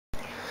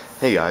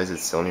Hey guys,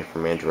 it's Sony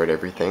from Android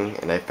Everything,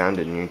 and I found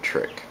a new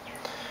trick.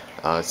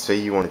 Say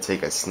you want to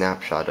take a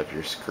snapshot of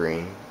your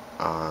screen.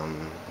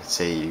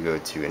 Say you go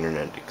to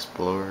Internet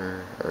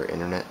Explorer or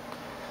Internet,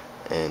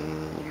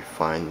 and you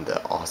find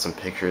the awesome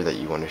picture that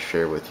you want to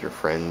share with your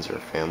friends or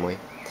family.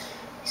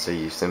 So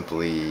you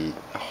simply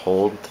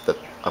hold the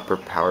upper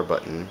power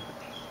button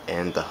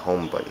and the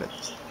home button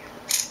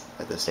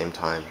at the same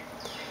time,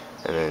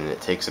 and then it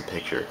takes a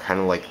picture, kind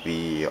of like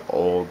the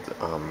old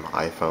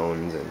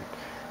iPhones and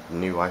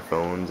new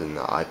iPhones and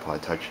the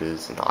iPod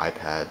touches and the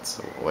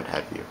iPads, what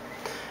have you.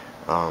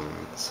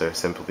 So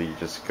simply you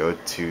just go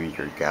to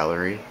your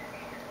gallery,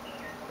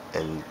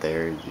 and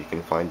there you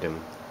can find them.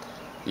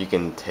 You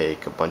can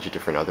take a bunch of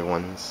different other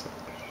ones.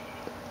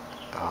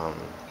 Um,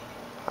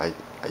 I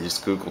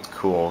just googled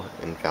cool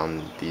and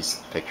found these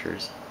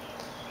pictures.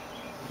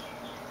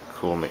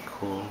 Cool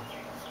McCool.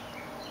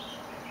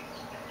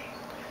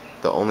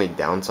 The only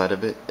downside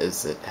of it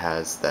is it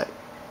has that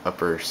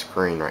upper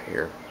screen right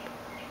here.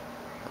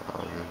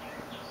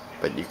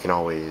 But you can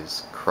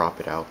always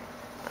crop it out.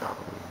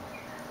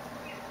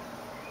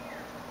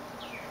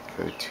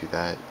 Go to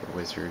that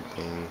wizard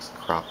things,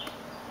 crop.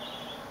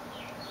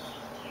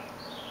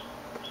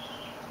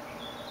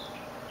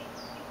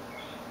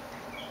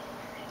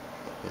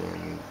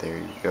 And there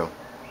you go.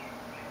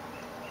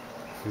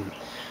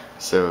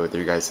 So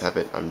there you guys have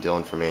it. I'm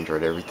Dylan from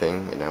Android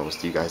Everything, and I will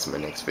see you guys in my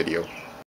next video.